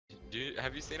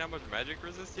Have you seen how much magic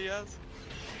resist he has?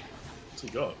 What's he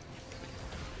got?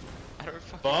 I don't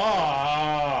fucking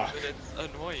Fuck! But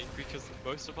it's annoying because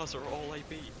most of us are all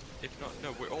AB. If not,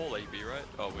 no, we're all AB, right?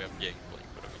 Oh, we have Gangplank,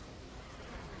 but I mean,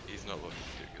 he's not looking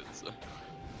too good, so. What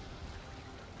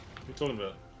are you talking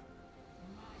about?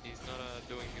 He's not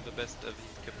doing the best of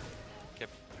his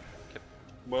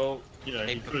Well, you know,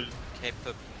 he could.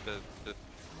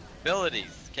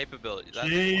 Capabilities. That's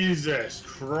Jesus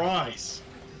Christ!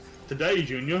 Today,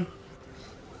 Junior.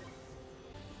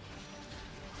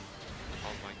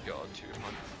 Oh my god, 200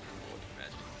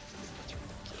 magic. That's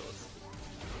ridiculous.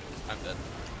 I'm dead.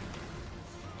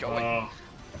 Go away.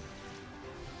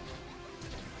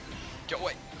 Go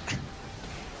away.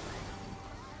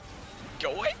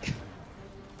 Go away.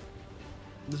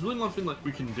 There's really nothing like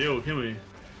we can deal, can we?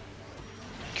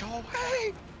 Go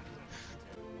away.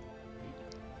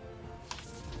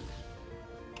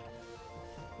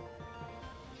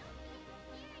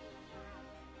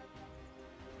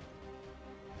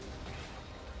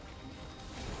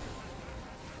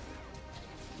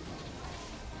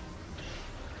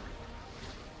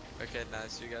 Okay,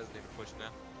 nice. You guys need to push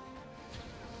now.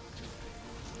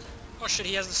 Oh shit,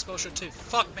 he has the spell shot too.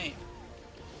 Fuck me.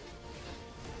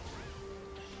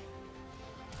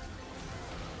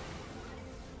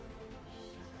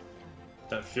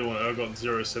 That feel when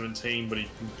Urgot 017, but he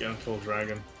can kill a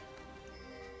dragon.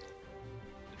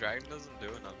 The dragon doesn't do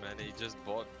enough, man. He just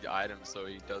bought the item so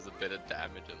he does a bit of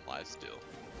damage and lifesteal.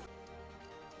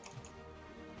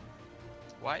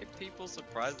 Why are people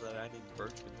surprised that I need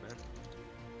Birchwood, man?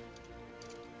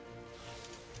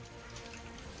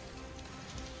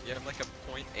 You have like a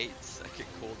 0.8 second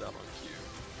cooldown on Q.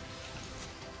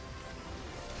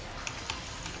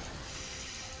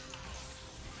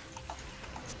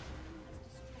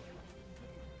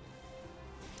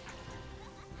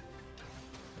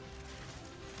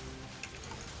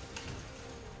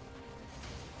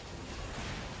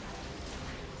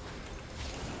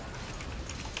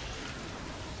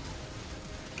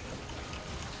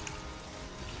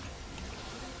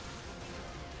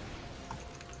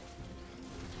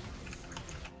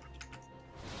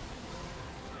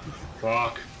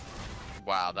 Fuck.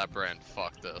 Wow, that brand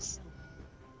fucked us.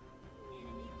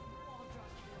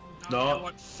 No. You No. know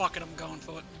what? Fuck it, I'm going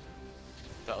for it.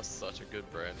 That was such a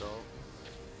good brand, though.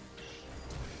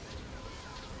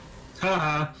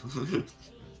 Haha.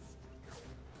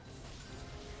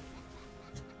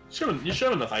 You're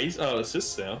showing enough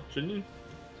assists now, shouldn't you?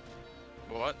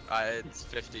 What? It's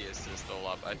 50 assist all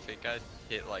up. I think I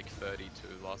hit like 32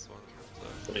 last one.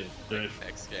 So Wait, dude.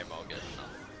 next game I'll get enough.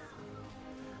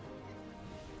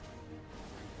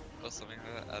 Or something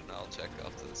like that. I don't know, I'll check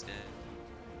after this game.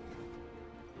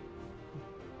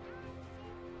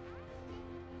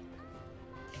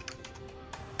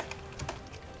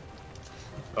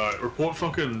 Alright, report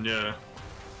fucking, yeah.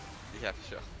 Yeah, for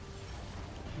sure.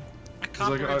 I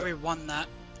can't like, believe we won that.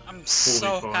 I'm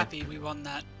so 45. happy we won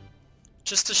that.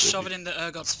 Just to shove it into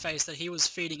Urgot's face that he was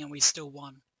feeding and we still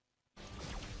won.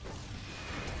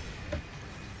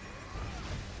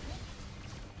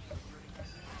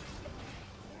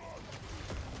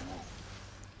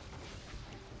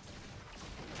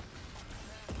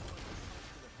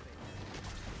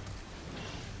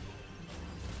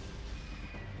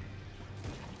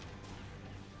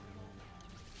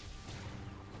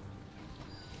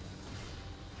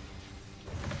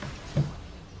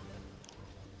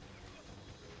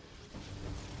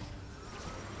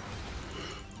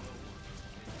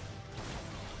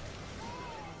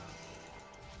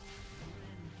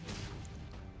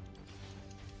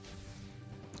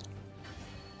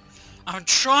 I'm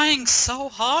trying so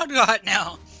hard right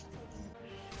now.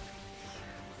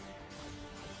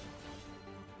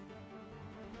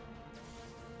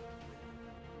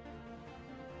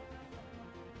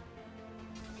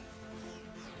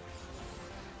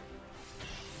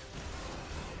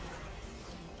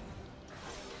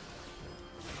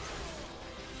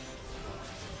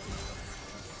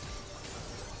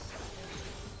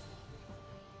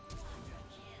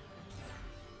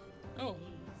 Oh.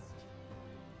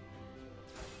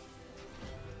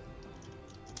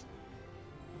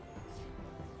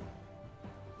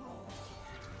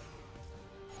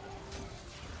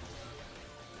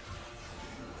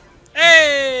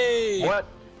 Hey! What?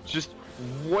 Just,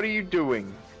 what are you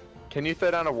doing? Can you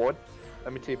throw down a ward?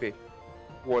 Let me TP.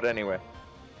 Ward anywhere.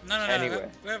 No, Anyway.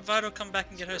 Let Vital come back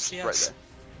and get her CS. Right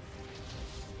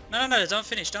there. No, don't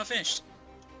finish, don't finish.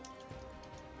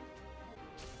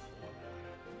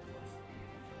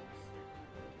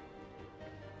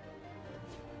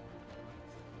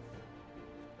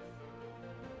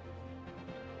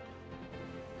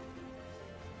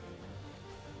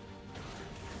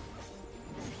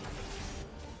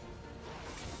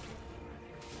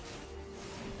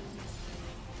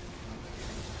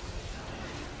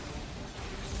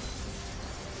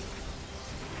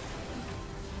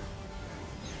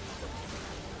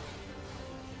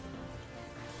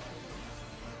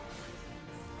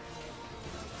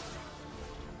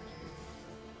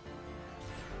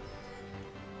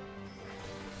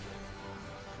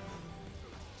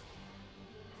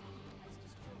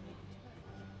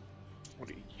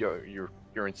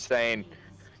 You're insane.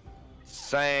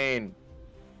 Insane.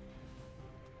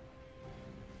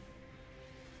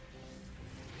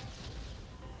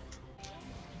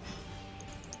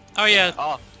 Oh yeah,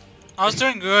 Oh, I was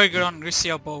doing really good on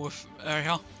Lucio Ball with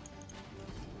Ariel.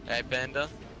 hey Bender.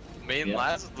 Me and Yeah.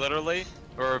 Laz literally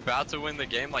were about to win the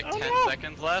game, like 10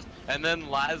 seconds left, and then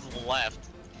Laz left,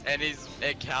 and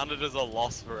it counted as a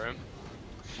loss for him.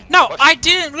 No, I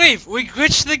didn't leave. We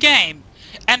glitched the game,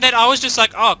 and then I was just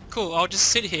like, oh cool, I'll just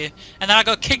sit here. And then I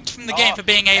got kicked from the game Oh, for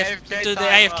being AFK do the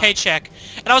timer. AFK check,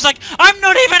 and I was like, I'm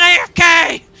not even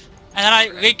AFK. And then I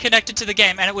reconnected to the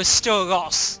game, and it was still a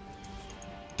loss.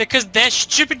 Because their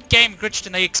stupid game glitched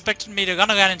and they expected me to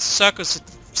run around in circles for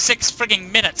 6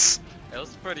 frigging minutes. It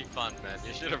was pretty fun, man.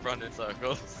 You should have run in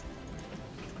circles.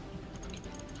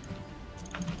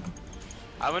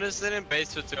 I'm gonna sit in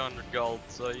base for 200 gold,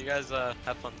 so you guys have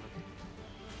fun.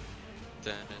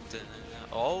 Dun, dun, dun.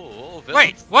 Oh, villains!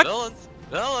 Wait, what?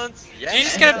 Villains! Yeah! Did you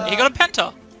just get a, he got a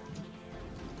penta.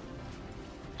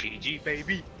 GG,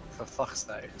 baby. For fuck's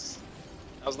sakes.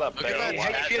 How's that How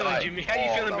you feeling, Jimmy? How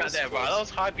you feeling about that, bro? That was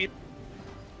hype.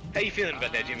 How you feeling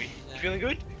about that, Jimmy? You feeling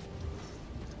good?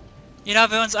 You know,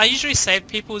 villains, I usually save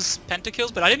people's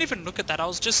pentakills, but I didn't even look at that. I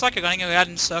was just like running around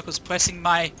in circles, pressing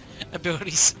my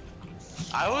abilities.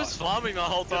 I was farming the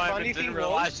whole The time funny and didn't thing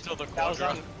realize was, till the that was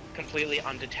quadra. completely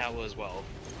under tower as well.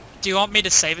 Do you want me to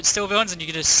save it still, villains, and you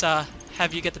can just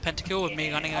have you get the pentakill with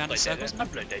me running around in circles?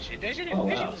 Upload that shit. That shit Oh,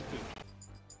 that shit wow. was good.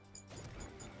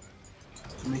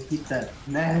 Let me keep that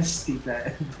nasty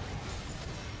that.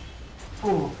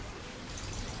 Oh,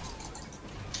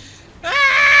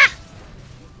 Ah!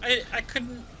 I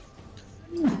couldn't.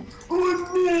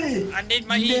 oh me! I need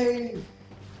my E. Yay!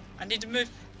 I need to move.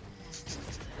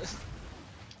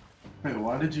 Wait,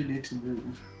 why did you need to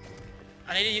move?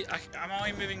 I need to. I'm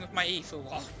only moving with my E for a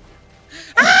while.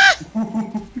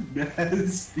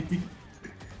 Nasty.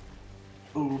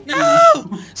 Oh,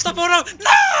 No! Stop auto!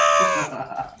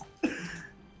 No!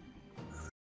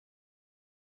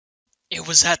 It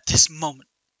was at this moment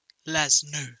Laz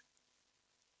knew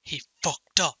he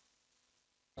fucked up.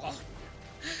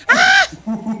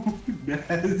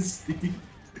 Nasty.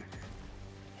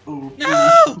 Oh,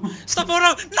 No! Stop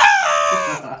auto!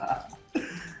 No!